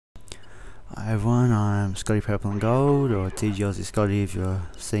Hi everyone, I'm Scotty Purple and Gold, or TG Aussie Scotty if you're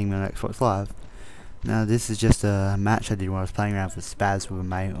seeing me on Xbox Live. Now this is just a match I did when I was playing around with Spaz with a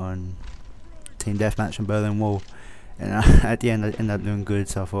mate on Team Deathmatch on Berlin Wall, and at the end I ended up doing good,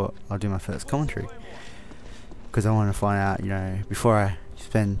 so I thought I'll do my first commentary. Because I want to find out, before I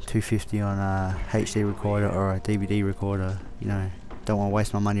spend $250 on a HD recorder or a DVD recorder, don't want to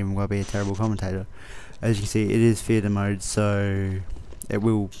waste my money and I'm going to be a terrible commentator. As you can see, it is theatre mode, so it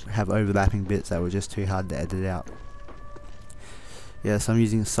will have overlapping bits that were just too hard to edit out. Yeah, so I'm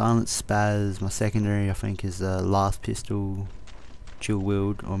using a silent Spaz. My secondary I think is a last pistol dual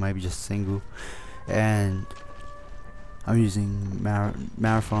wield, or maybe just single, and I'm using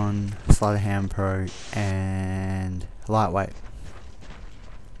Marathon, Sleight of Hand Pro and lightweight.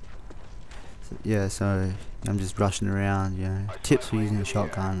 So I'm just rushing around. Tips for using a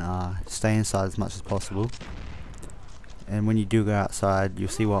shotgun are stay inside as much as possible, and when you do go outside, you'll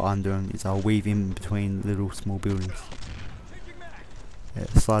see what I'm doing is I'll weave in between little small buildings.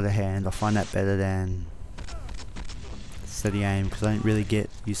 Sleight of hand, I find that better than steady aim, because I don't really get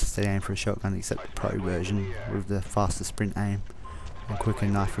used to steady aim for a shotgun except the pro version with the faster sprint aim and quicker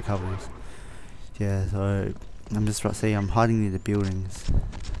knife recoveries. So I'm just about to see, I'm hiding near the buildings.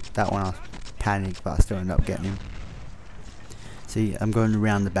 That one I panicked, but I still end up getting him. See, I'm going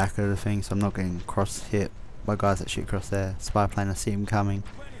around the back of the thing, so I'm not getting cross hit by guys that shoot across there. Spy plane, I see him coming.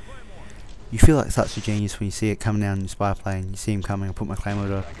 You feel like such a genius when you see it coming down in your spy plane. You see him coming, I put my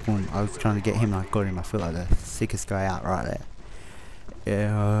claymore up, boom, I was trying to get him and I got him. I feel like the sickest guy out right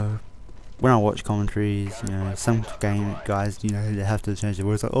there. When I watch commentaries, some game guys, they have to change their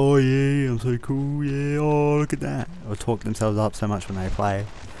words like, oh yeah, I'm so cool, yeah, oh look at that, or talk themselves up so much when they play.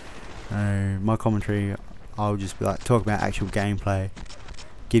 My commentary, I'll just be like, talk about actual gameplay,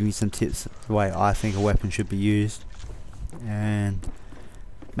 give me some tips the way I think a weapon should be used, and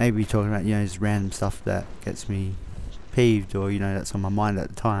maybe talking about just random stuff that gets me peeved, or that's on my mind at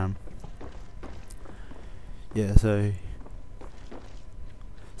the time. So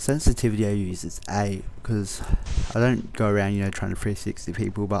sensitivity I use is 8, because I don't go around trying to 360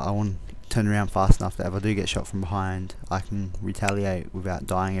 people, but I want to turn around fast enough that if I do get shot from behind I can retaliate without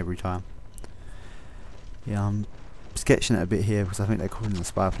dying every time. I'm sketching it a bit here because I think they call it in the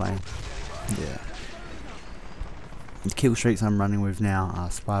spy plane. The kill streaks I'm running with now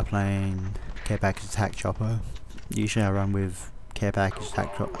are spy plane, care package, attack chopper. Usually I run with care package,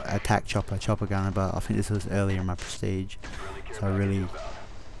 attack chopper, chopper gunner, but I think this was earlier in my prestige, so I really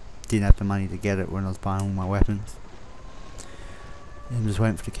didn't have the money to get it when I was buying all my weapons. I'm just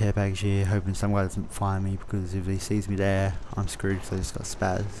waiting for the care package here, hoping some guy doesn't find me, because if he sees me there, I'm screwed, so I just got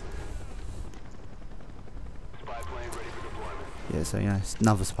Spaz. So it's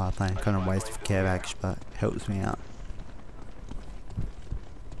another spy plane, kind of wasted for care package, but helps me out.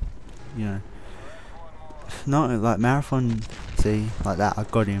 Not like Marathon, see, like that, I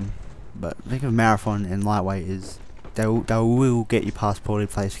got him, but think of Marathon and lightweight is, they will get you past poorly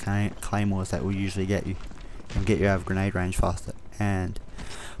placed claymores that will usually get you, and get you out of grenade range faster, and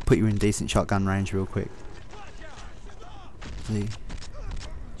put you in decent shotgun range real quick. See?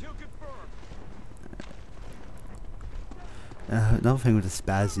 Another thing with the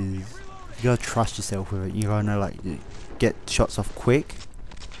Spaz is you gotta trust yourself with it. You gotta know, get shots off quick.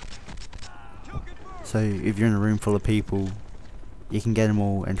 So if you're in a room full of people, you can get them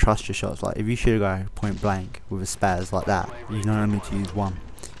all and trust your shots. Like if you shoot a guy point blank with a Spaz like that, you don't only need to use one,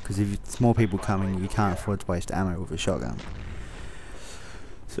 because if it's more people coming, you can't afford to waste ammo with a shotgun.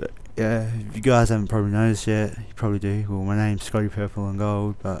 So if you guys haven't probably noticed yet, you probably do. Well, my name's Scotty Purple and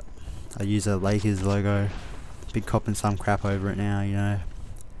Gold, but I use a Lakers logo. Been copping some crap over it now,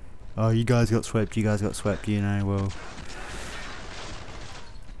 oh, you guys got swept,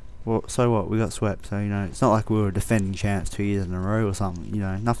 well, so what, we got swept, so it's not like we were defending champs 2 years in a row or something,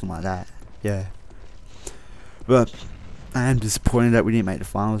 nothing like that. But I am disappointed that we didn't make the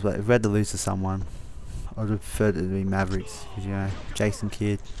finals, but if we had to lose to someone, I'd have preferred it to be Mavericks, because Jason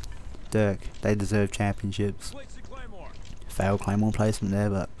Kidd, Dirk, they deserve championships. Failed claymore placement there,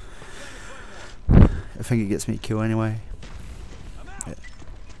 but I think it gets me a kill anyway.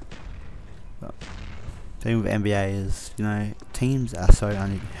 But the thing with NBA is, teams are so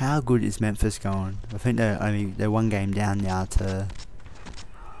uneven. How good is Memphis going? I think they're one game down now to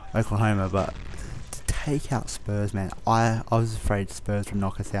Oklahoma, but to take out Spurs, man, I was afraid Spurs would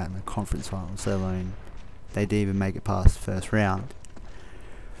knock us out in the conference finals, let alone they didn't even make it past the first round.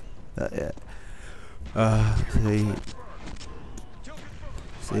 But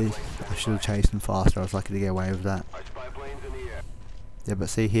See, I should have chased him faster. I was lucky to get away with that. But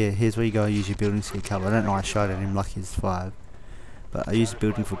see here's where you gotta use your building skill cover. I don't know why I shot at him, lucky it's 5. But I used the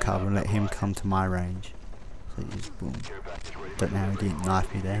building for cover and let him come to my range. So he just boom. Don't know how he didn't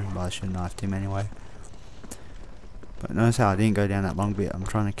knife me there, but I should have knifed him anyway. But notice how I didn't go down that long bit. I'm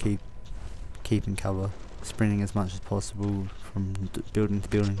trying to keep in cover, sprinting as much as possible from building to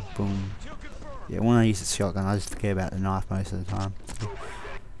building. Boom. Yeah, when I use the shotgun, I just forget about the knife most of the time. So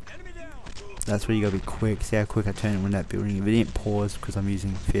that's where you gotta be quick. See how quick I turn it when that building. If it didn't pause because I'm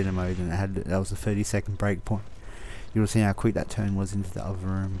using theater mode and that was a 30-second break point, you'll see how quick that turn was into the other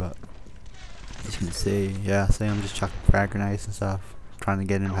room. But as you can see, yeah, see, I'm just chucking frag grenades and stuff, trying to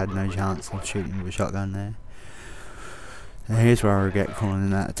get him. Had no chance of shooting with a shotgun there. And here's where I regret calling in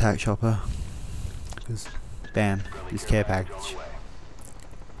that attack chopper, because bam, this care package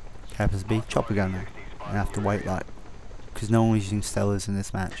happens to be chopper gunner, and I have to wait like, because no one was using Stellars in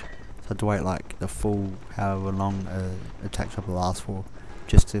this match, so I had to wait like the full however long attack chopper lasts for,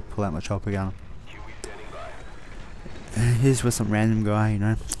 just to pull out my chopper gunner. And here's where some random guy, you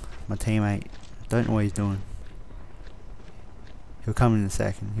know, my teammate, don't know what he's doing. He'll come in a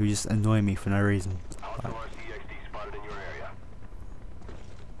second. He'll just annoy me for no reason. Like,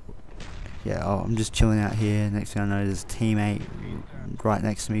 yeah, I'm just chilling out here. Next thing I know, there's a teammate right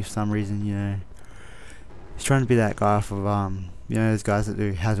next to me for some reason. You know, he's trying to be that guy for you know, those guys that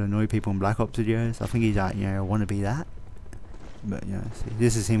do how to annoy people in Black Ops videos. I think he's like, you know, I want to be that. But you know, see,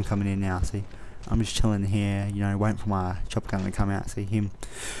 this is him coming in now. See, I'm just chilling here. You know, waiting for my chopper gun to come out. See him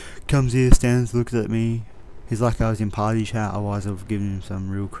comes here, stands, looks at me. He's like I was in party chat. Otherwise, I've given him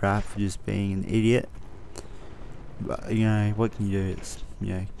some real crap for just being an idiot. But you know, what can you do? It's,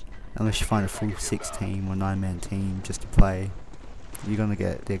 you know, unless you find a full 6 team or 9-man team just to play, you're gonna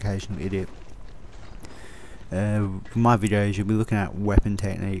get the occasional idiot. For my videos, you'll be looking at weapon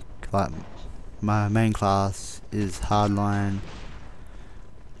technique. Like my main class is hardline,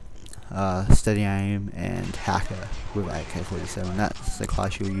 steady aim, and hacker with AK-47. That's the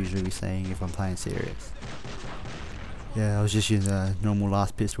class you'll usually be seeing if I'm playing serious. Yeah, I was just using a normal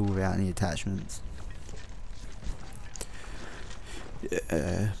last pistol without any attachments.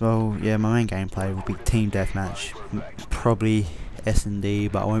 Well, yeah, my main gameplay will be team deathmatch, probably S&D,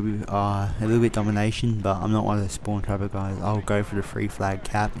 but I won't be a little bit domination. But I'm not one of those spawn trapper guys. I'll go for the free flag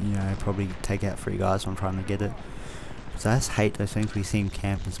cap, you know, probably take out 3 guys when I'm trying to get it. So I just hate those things we see him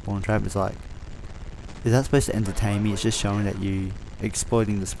camp and spawn trap. It's like, is that supposed to entertain me? It's just showing that you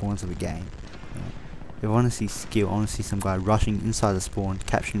exploiting the spawns of the game. You know? If I want to see skill, I want to see some guy rushing inside the spawn,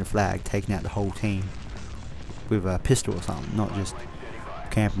 capturing the flag, taking out the whole team with a pistol or something, not just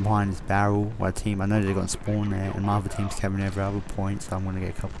camping behind his barrel. My team, I know they're going to spawn there, and my other team's covering every other point, so I'm going to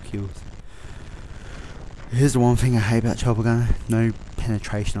get a couple kills. Here's the one thing I hate about chopper gunner: no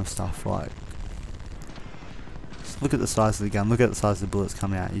penetration of stuff. Like, just look at the size of the gun, look at the size of the bullets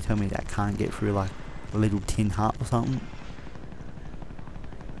coming out. You tell me that can't get through like a little tin hut or something?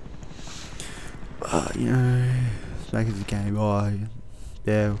 You know, back in the game, oh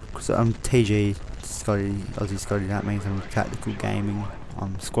yeah, because I'm TG Scotty, Aussie Scotty. That means I'm tactical gaming.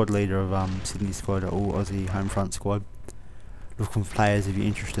 I'm squad leader of Sydney squad, all Aussie home front squad. Looking for players if you're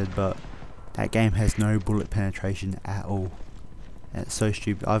interested, but that game has no bullet penetration at all. And it's so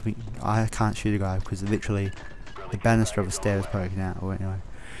stupid. I can't shoot a guy because literally the banister of a stair is poking out. Well, anyway,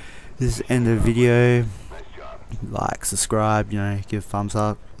 this is the end of the video. Like, subscribe, you know, give a thumbs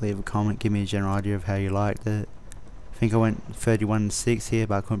up, leave a comment, give me a general idea of how you liked it. I think I went 31-6 here,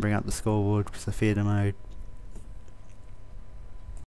 but I couldn't bring up the scoreboard because of theater mode.